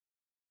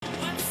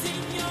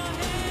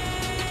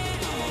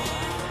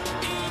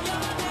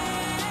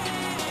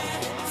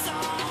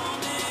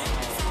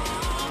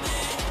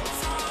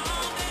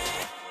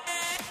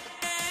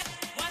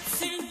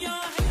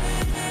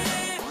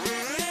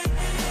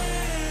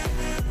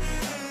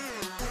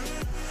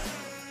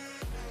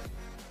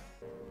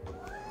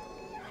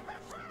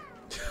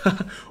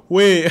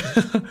Wait.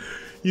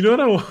 You know what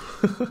I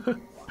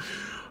want?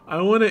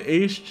 I want an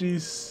HG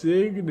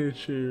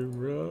signature,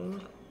 bro.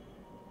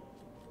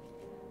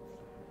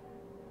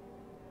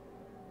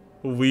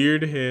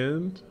 Weird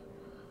hand.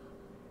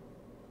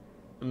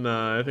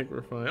 Nah, I think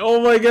we're fine. Oh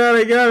my god,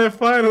 I got it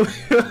finally.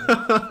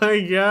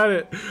 I got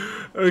it.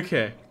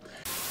 Okay.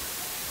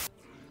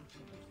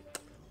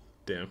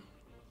 Damn.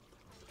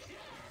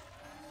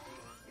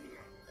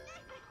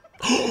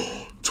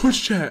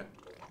 Twitch chat.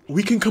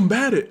 We can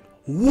combat it.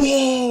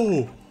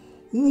 Whoa.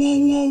 Whoa,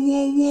 whoa,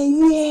 whoa,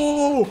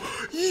 whoa, whoa.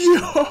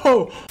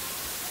 Yo.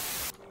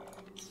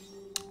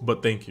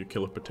 But thank you,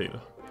 Killer Potato.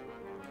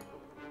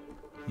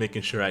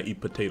 Making sure I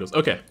eat potatoes.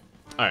 Okay.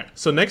 Alright.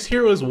 So next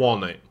hero is Wall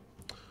Knight.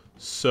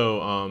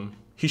 So,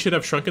 he should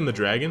have Shrunken the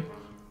Dragon.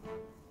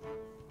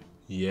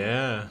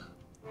 Yeah.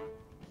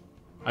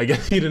 I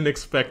guess he didn't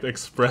expect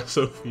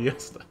Espresso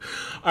Fiesta.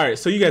 Alright,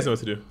 so you guys know what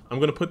to do. I'm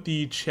gonna put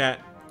the chat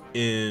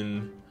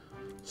in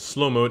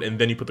slow mode and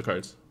then you put the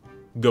cards.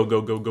 Go,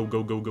 go, go, go,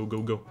 go, go, go,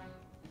 go, go.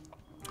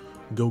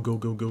 Go, go,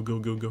 go, go, go,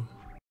 go, go.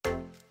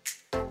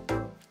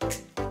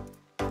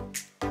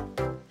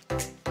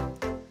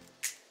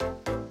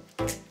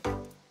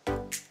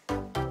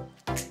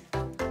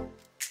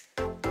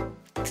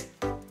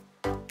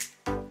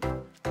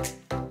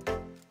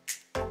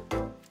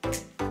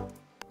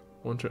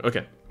 One turn.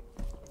 Okay.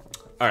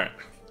 All right.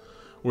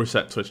 We're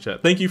set, Twitch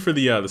chat. Thank you for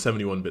the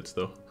 71 bits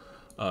though,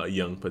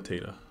 young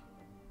potato.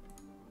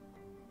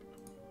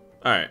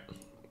 All right.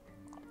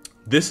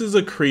 This is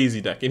a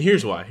crazy deck, and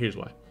here's why. Here's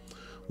why.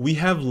 We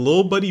have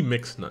Lil Buddy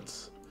Mixed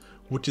Nuts,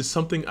 which is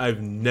something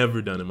I've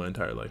never done in my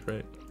entire life,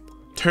 right?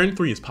 Turn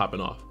 3 is popping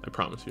off, I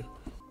promise you.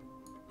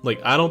 Like,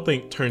 I don't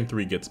think turn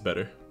 3 gets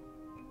better.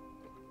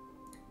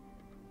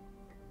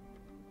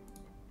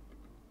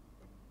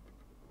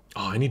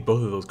 Oh, I need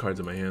both of those cards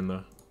in my hand,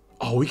 though.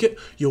 Oh, we could...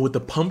 Yo, with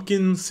the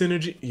pumpkin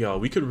synergy... Yo,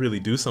 we could really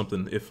do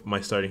something if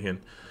my starting hand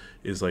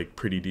is, like,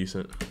 pretty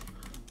decent.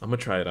 I'm gonna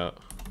try it out.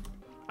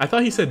 I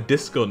thought he said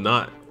Disco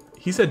Nut.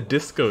 He said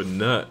Disco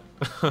Nut.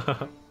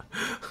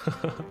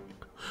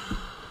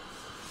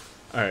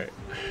 Alright,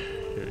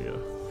 here we go.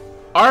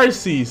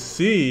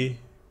 RCC?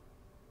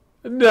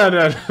 No,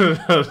 no, no,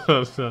 no,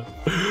 no, no.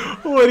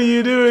 What are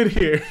you doing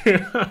here?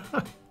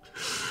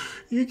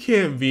 You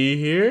can't be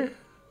here.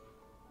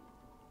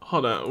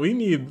 Hold on, we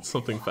need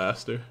something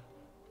faster.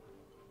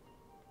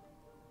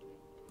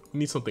 We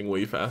need something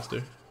way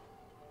faster.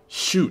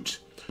 Shoot.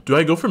 Do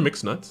I go for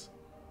Mixed Nuts?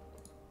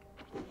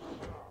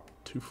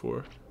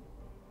 2-4.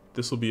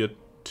 This will be a...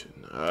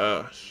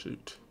 Ah,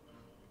 shoot.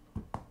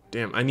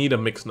 Damn, I need a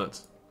Mixed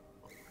Nuts.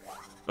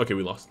 Okay,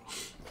 we lost.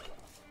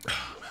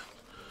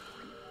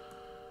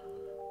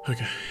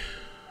 Okay.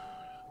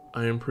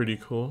 I am pretty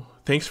cool.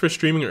 Thanks for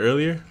streaming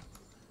earlier.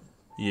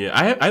 Yeah,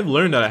 I've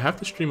learned that I have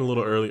to stream a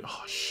little early.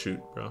 Oh,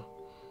 shoot, bro.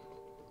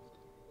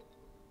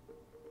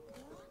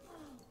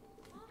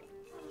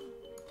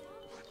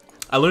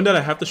 I learned that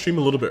I have to stream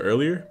a little bit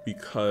earlier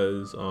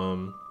because,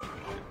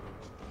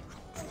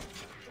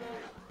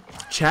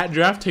 chat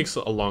draft takes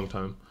a long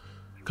time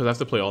because I have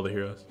to play all the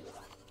heroes.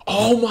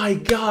 Oh my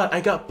god,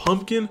 I got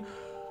Pumpkin.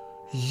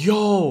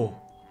 Yo.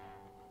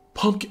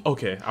 Pumpkin.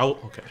 Okay,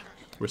 okay.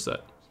 We're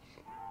set.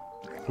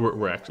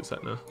 We're actually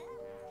set now.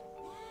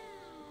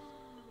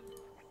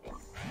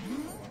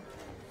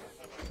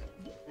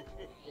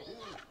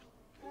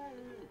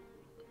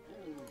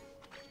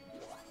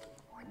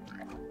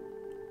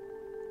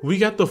 We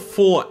got the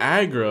full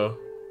aggro.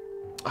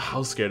 I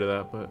was scared of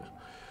that, but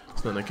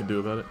there's nothing I can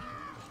do about it.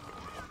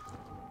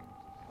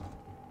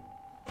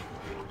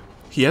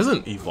 He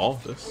hasn't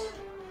evolved this.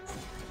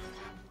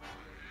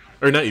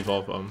 Or not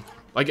evolve,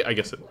 I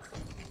guess it.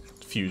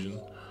 Fusion.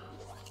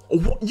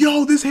 Oh,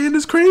 yo, this hand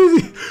is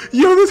crazy!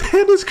 Yo, this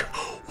hand is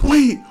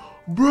wait,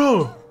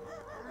 bro.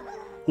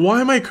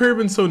 Why am I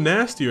curving so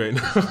nasty right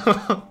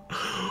now?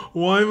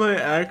 Why am I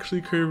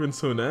actually curving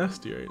so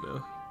nasty right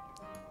now?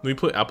 Let me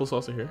put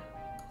applesauce here.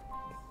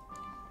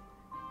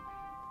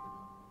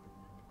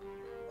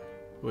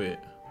 Wait.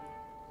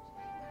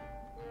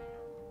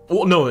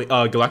 Oh, no,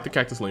 Galactic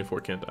Cactus lane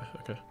 4 can't die.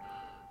 Okay.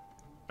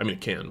 I mean,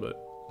 it can,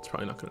 but it's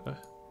probably not gonna die.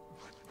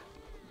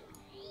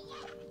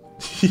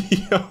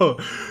 Yo.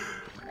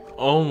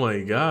 Oh my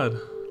god.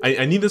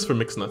 I need this for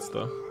Mixed Nuts,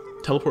 though.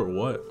 Teleport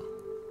what?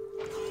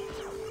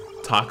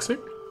 Toxic?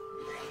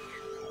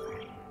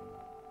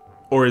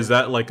 Or is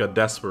that like a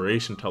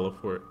desperation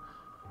teleport?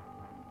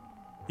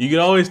 You can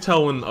always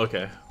tell when,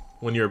 okay,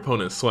 when your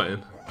opponent's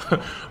sweating.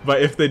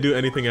 But if they do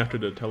anything after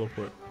the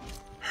teleport.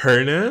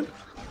 Hernan?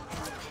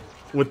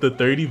 With the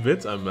 30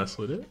 bits, I mess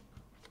with it.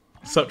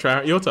 Sup,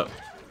 try. Yo, what's up?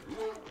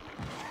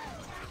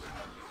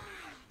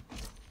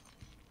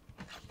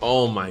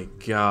 Oh my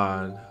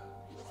god.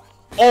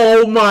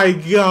 Oh my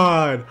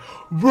god.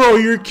 Bro,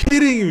 you're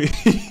kidding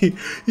me.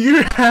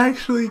 You're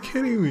actually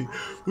kidding me.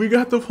 We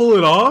got to pull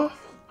it off?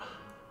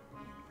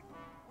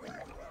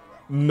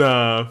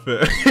 Nah,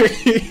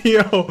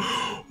 yo,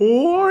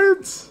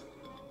 what?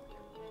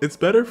 It's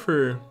better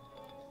for...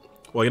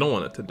 Well, you don't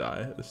want it to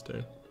die this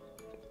turn.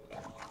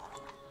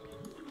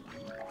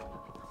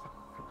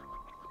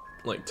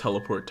 Like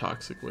teleport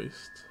toxic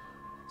waste.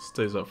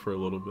 Stays up for a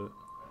little bit.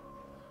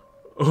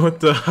 What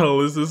the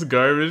hell is this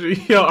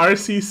garbage? Yo,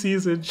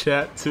 RCC's in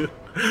chat too.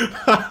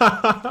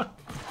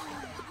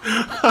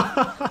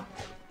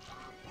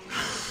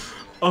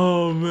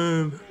 Oh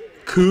man.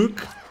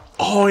 Kook?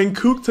 Oh, and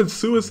Kook to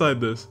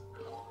suicide this.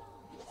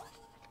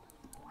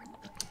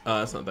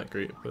 That's not that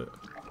great, but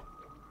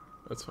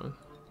that's fine.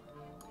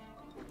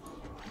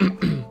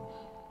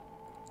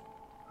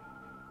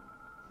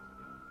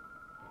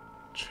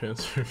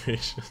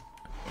 Transformation.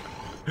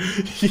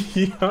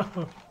 Yo.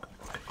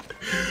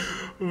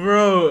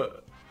 Bro,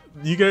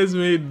 you guys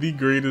made the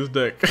greatest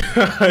deck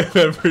I've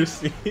ever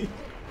seen.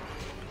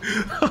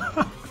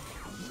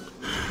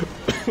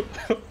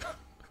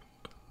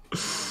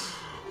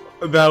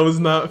 That was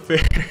not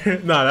fair.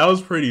 Nah, that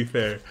was pretty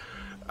fair.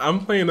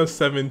 I'm playing a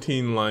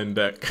 17 line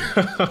deck.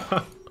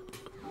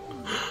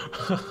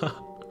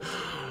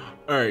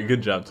 Alright,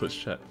 good job,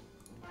 Twitch chat.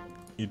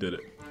 You did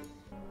it.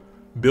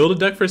 Build a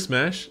deck for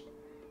Smash.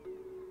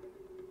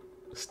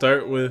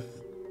 Start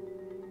with...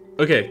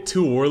 Okay,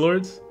 2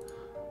 Warlords.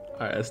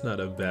 Alright, that's not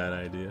a bad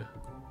idea.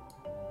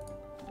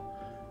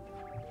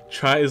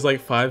 Try is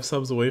like 5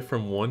 subs away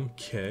from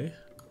 1K.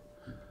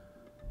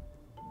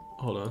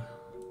 Hold on.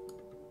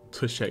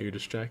 Twitch chat, you're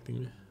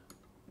distracting me.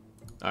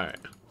 Alright.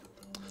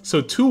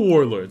 So 2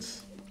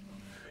 Warlords.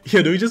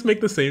 Yeah, do we just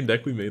make the same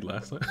deck we made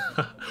last time?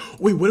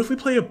 Wait, what if we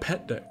play a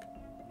pet deck?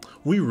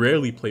 We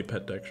rarely play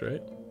pet decks,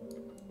 right?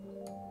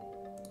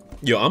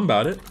 Yo, I'm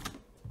about it.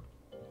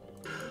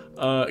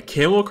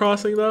 Camel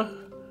Crossing though?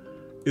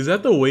 Is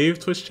that the wave,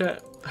 Twitch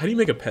chat? How do you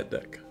make a pet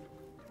deck?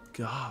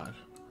 God.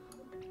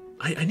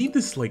 I need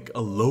this like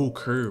a low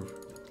curve.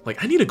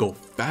 Like I need to go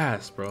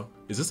fast, bro.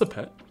 Is this a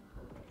pet?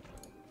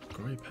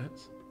 Growing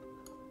pets?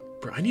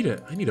 Bro, I need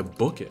to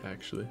book it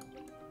actually.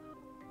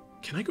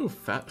 Can I go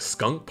fast?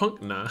 Skunk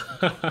Punk? Nah.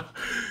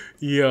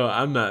 Yo,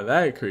 I'm not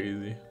that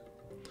crazy.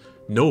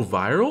 No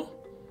viral?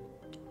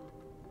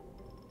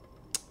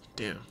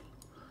 Damn.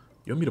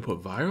 You want me to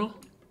put viral?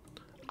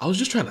 I was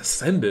just trying to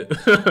send it.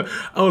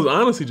 I was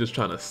honestly just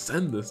trying to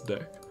send this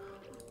deck.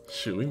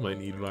 Shoot, we might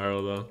need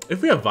viral though.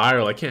 If we have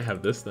viral, I can't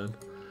have this then.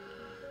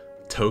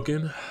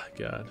 Token?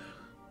 God.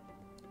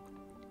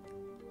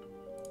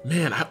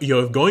 Man,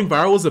 yo, if going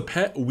viral was a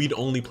pet, we'd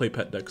only play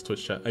pet decks,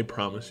 Twitch chat. I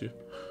promise you.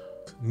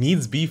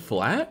 Needs be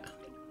flat?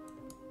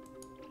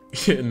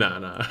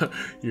 Nah.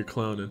 You're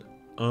clowning.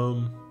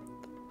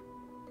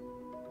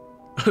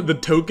 The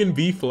token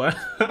be flat?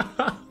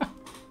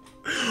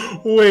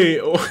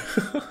 Wait.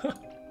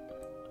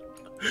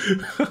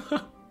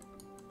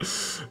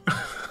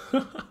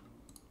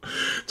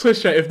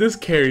 Twitch chat, if this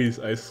carries,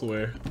 I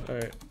swear.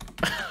 Alright.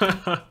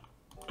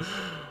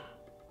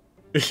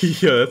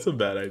 Yeah, that's a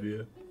bad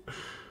idea.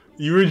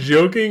 You were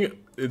joking?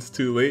 It's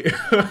too late.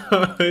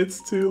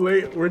 It's too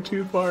late. We're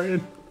too far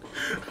in.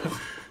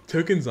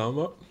 Token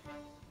Zama.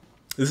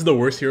 This is the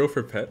worst hero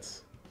for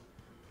pets.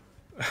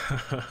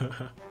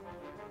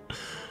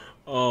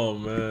 Oh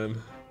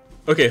man.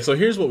 Okay, so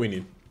here's what we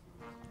need.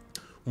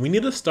 We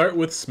need to start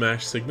with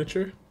Smash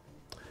Signature,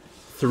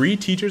 3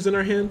 teachers in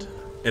our hand,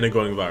 and a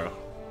going viral.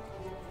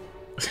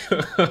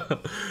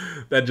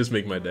 That'd just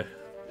make my day.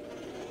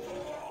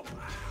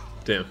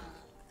 Damn.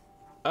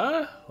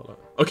 Hold on.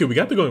 Okay, we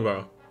got the going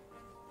viral.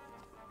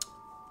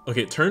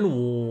 Okay, turn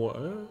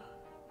 1.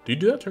 Do you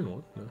do that turn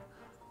 1? No.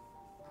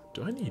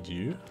 Do I need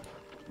you?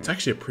 It's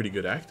actually a pretty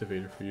good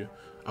activator for you.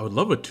 I would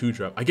love a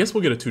 2-drop. I guess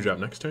we'll get a 2-drop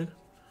next turn.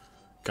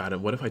 Got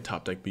it. What if I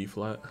top deck B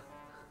flat?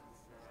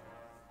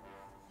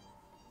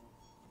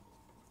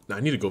 No, I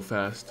need to go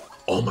fast.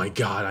 Oh my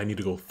god, I need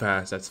to go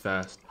fast. That's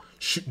fast.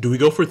 Shoot, do we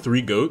go for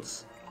 3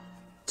 goats?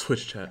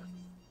 Twitch chat.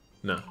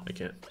 No, I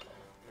can't.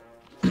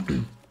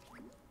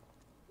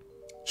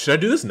 Should I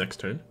do this next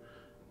turn?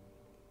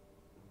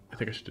 I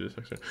think I should do this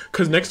next turn.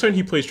 Because next turn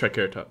he plays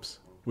Triceratops.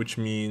 Which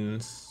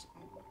means...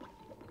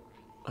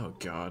 Oh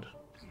god.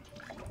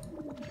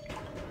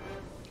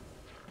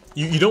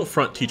 You don't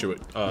front teacher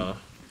with... not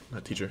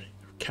teacher.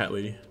 Cat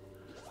lady.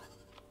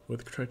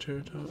 With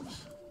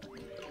Triceratops.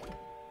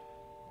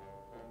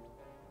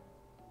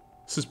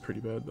 This is pretty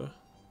bad though.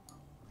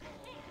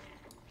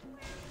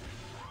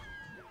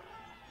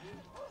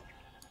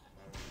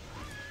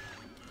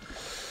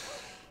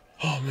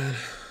 Oh man.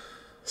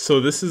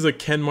 So this is a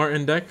Ken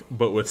Martin deck,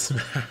 but with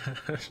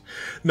Smash.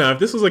 Now, if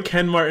this was a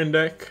Ken Martin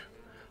deck,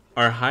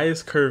 our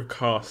highest curve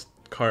cost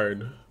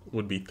card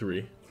would be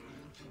 3.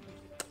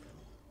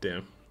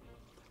 Damn.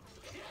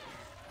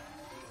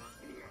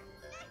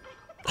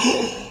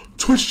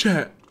 Twitch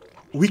chat,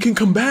 we can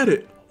combat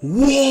it.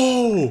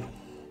 Whoa!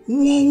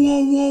 Whoa!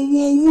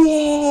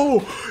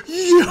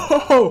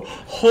 Yo!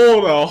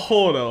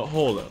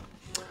 Hold up.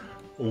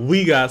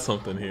 We got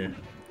something here.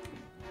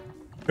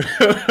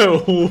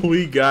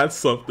 We got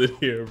something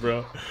here,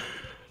 bro.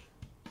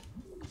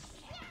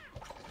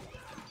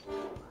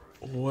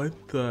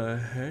 What the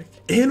heck?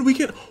 And we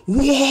can...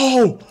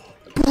 Whoa!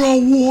 Bro,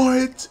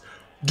 what?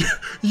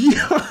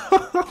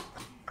 Yeah.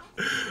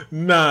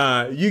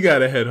 Nah, you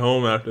gotta head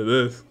home after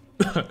this.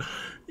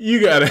 You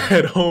gotta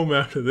head home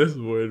after this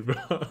board, bro.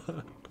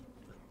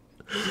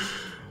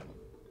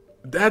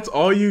 That's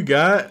all you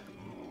got?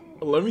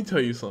 Let me tell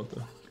you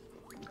something.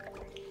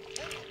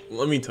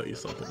 Let me tell you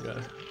something,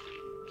 guy.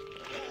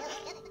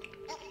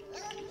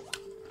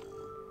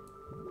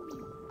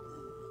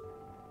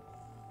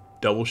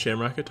 Double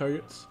Shamrocket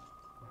targets.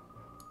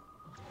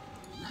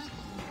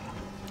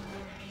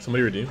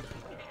 Somebody redeemed.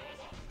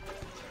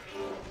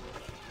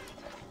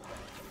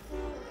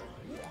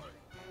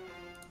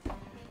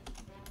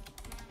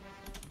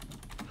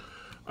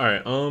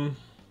 Alright, oh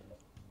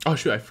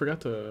shoot, I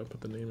forgot to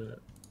put the name in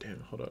it. Damn,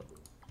 hold up.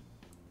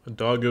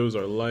 Doggos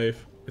are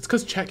life. It's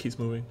cause chat keeps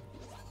moving.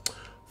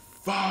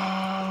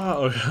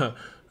 Fuck.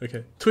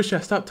 Okay. Twitch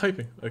chat, stop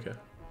typing. Okay.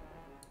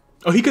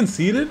 Oh, he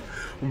conceded?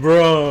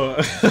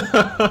 Bro.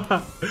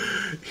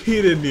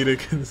 He didn't need to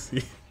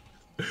concede.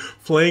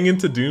 Playing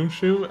into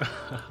Doomshroom?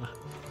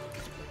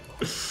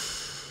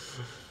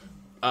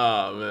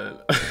 Oh,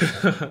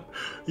 man.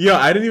 Yo,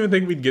 I didn't even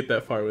think we'd get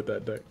that far with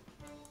that deck.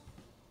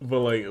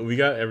 But, like, we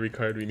got every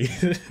card we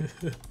needed.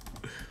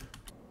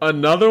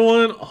 Another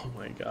one? Oh,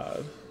 my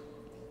God.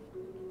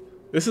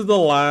 This is the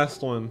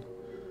last one.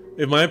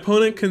 If my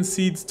opponent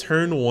concedes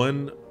turn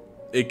 1,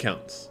 it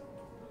counts.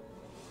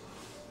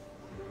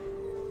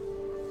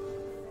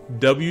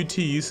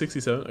 WTU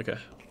 67? Okay.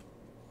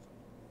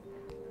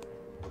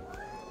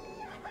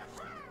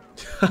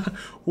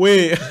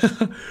 Wait.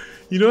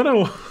 You know what I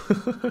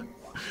want?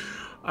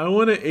 I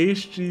want an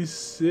HG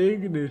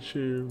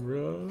signature,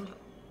 bro.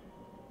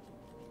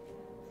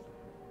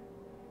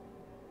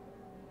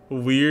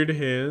 Weird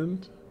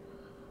hand.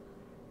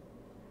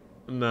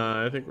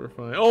 Nah, I think we're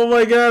fine. Oh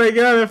my god, I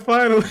got it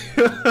finally.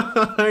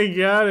 I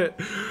got it.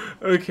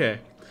 Okay.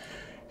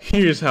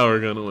 Here's how we're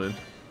gonna win.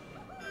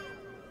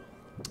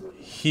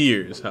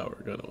 Here's how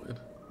we're gonna win.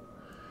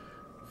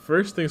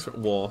 First things first.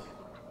 Wall.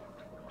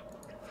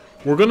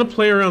 We're gonna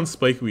play around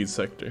Spikeweed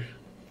sector.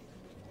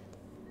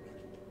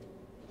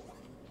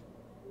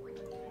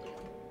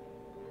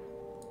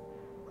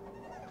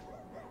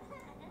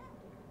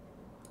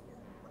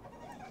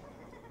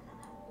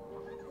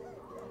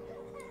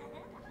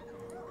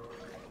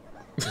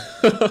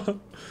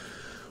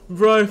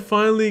 Bro, I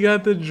finally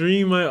got the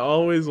dream I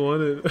always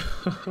wanted.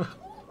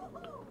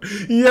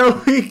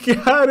 Yo, we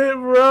got it,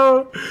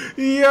 bro.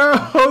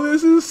 Yo,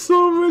 this is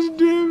so much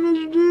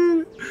damage,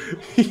 dude.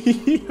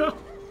 Yo.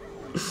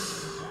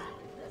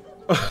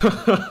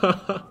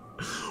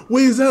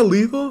 Wait, is that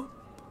lethal?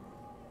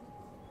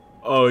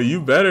 Oh,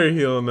 you better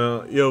heal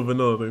now. Yo,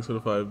 Vanilla, thanks for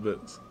the 5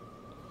 bits.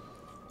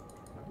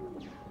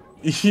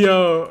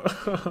 Yo.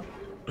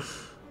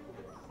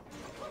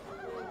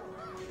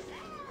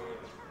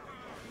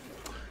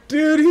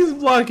 Dude, he's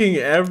blocking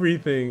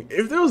everything.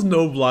 If there was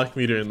no block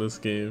meter in this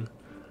game,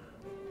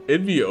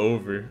 it'd be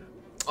over.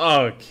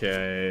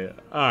 Okay.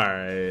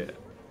 Alright.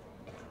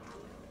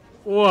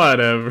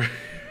 Whatever.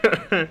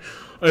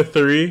 A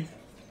 3?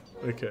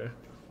 Okay.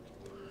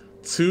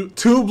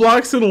 Two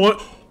blocks in one.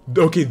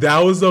 Okay, that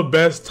was the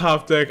best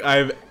top deck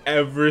I've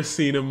ever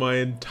seen in my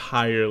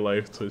entire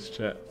life, Twitch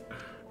chat.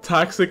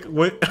 Toxic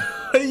went.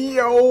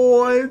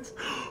 Yo, what?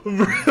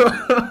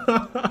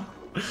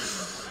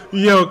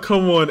 Yo,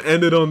 come on,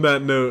 end it on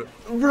that note.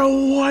 Bro,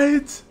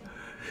 what?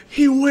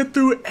 He went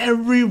through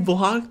every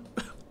block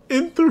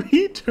in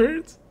 3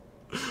 turns?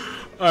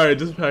 Alright,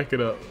 just pack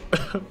it up.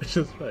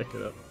 Just pack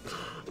it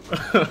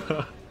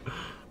up.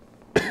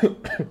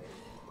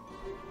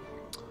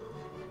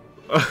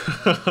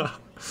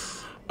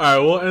 Alright,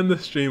 we'll end the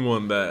stream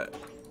on that.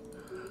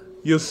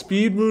 Yo,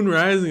 Speed Moon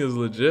Rising is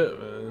legit,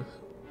 man.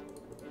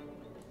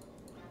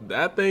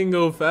 That thing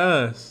go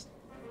fast.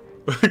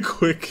 The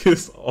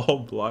quickest all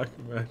block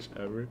match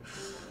ever.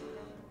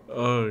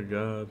 Oh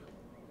god.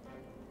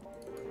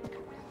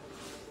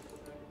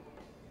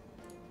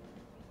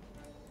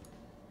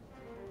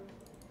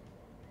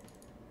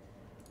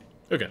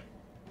 Okay.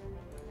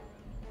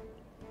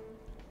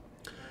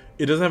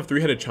 It doesn't have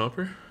 3-headed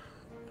chomper?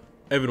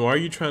 Evan, why are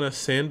you trying to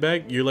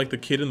sandbag? You're like the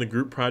kid in the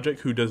group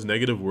project who does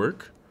negative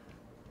work?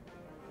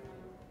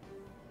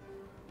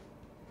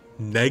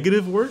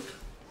 Negative work?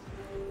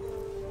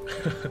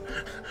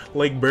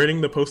 Like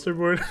burning the poster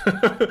board?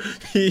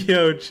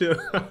 Yo, chill.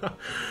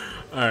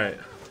 Alright.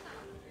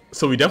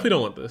 So we definitely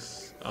don't want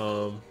this.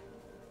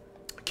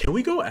 Can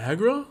we go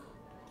aggro?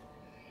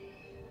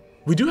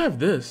 We do have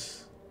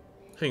this.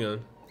 Hang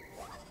on.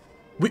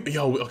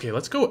 Okay,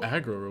 let's go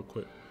aggro real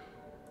quick.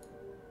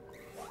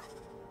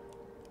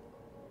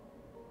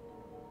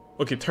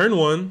 Okay, turn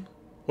 1.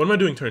 What am I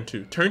doing turn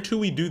 2? Turn 2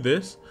 we do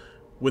this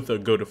with a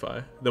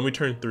Godify. Then we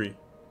turn 3.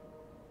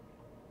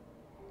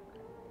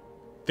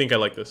 Think I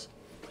like this.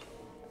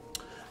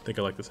 Think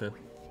I like this hand.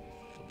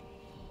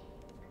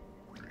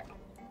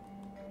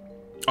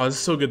 Oh, this is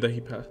so good that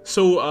he passed.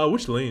 So,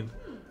 which lane?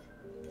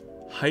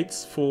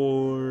 Heights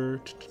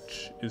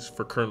is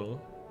for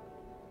Colonel.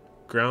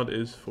 Ground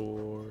is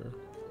for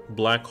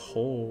Black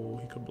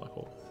Hole. He could Black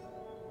Hole.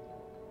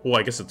 Well,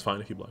 I guess it's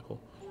fine if he Black Hole.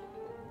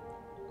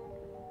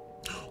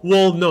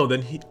 Well, no,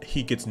 then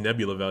he gets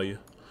Nebula value.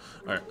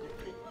 Alright.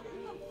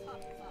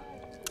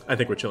 I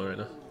think we're chilling right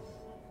now.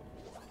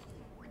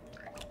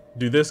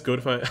 Do this,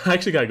 Godify. I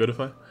actually got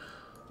Godify.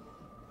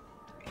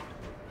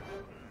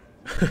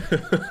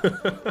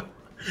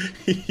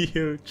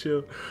 Yo,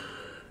 chill.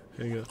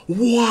 There you go.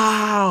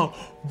 Wow,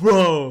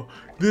 bro,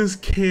 this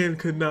can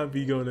could not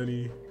be going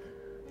any.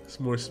 It's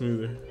more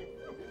smoother.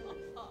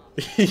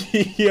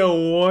 Yo,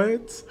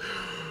 what,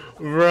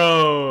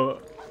 bro?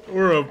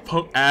 We're a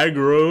pump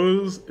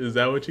aggros. Is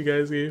that what you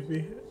guys gave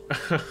me?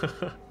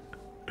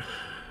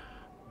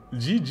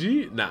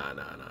 GG? Nah.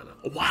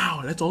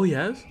 Wow, that's all he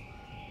has.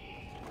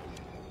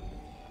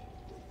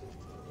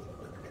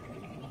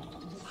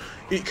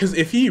 Because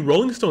if he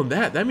Rolling Stone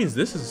that means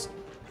this is...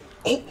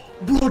 Oh,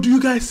 bro, do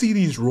you guys see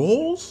these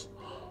rolls?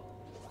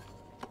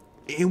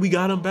 And we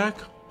got him back?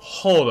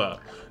 Hold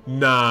up.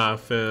 Nah,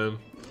 fam.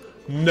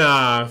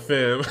 Nah,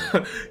 fam.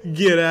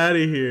 Get out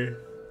of here.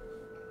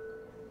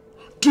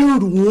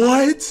 Dude,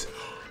 what?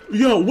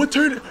 Yo, what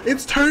turn?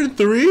 It's turn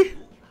 3?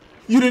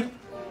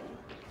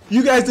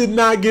 You guys did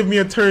not give me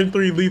a turn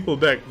 3 lethal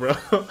deck, bro.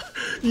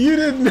 You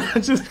did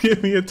not just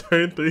give me a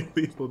turn 3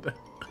 lethal deck.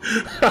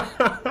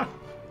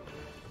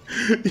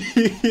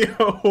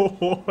 Yo,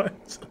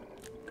 what?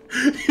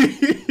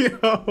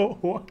 Yo,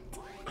 what?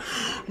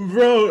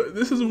 Bro,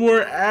 this is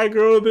more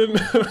aggro than...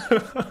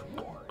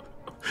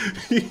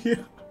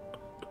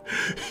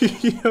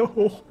 Yo,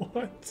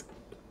 what?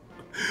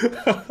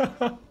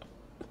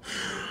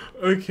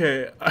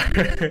 Okay,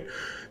 alright.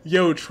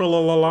 Yo,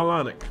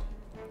 Trollalanic.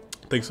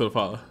 Thanks for the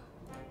follow.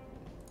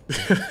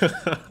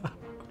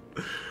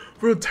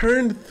 Bro,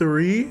 turn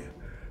 3?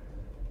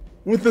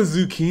 With a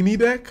zucchini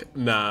deck?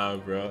 Nah,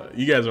 bro.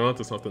 You guys are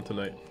onto something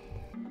tonight.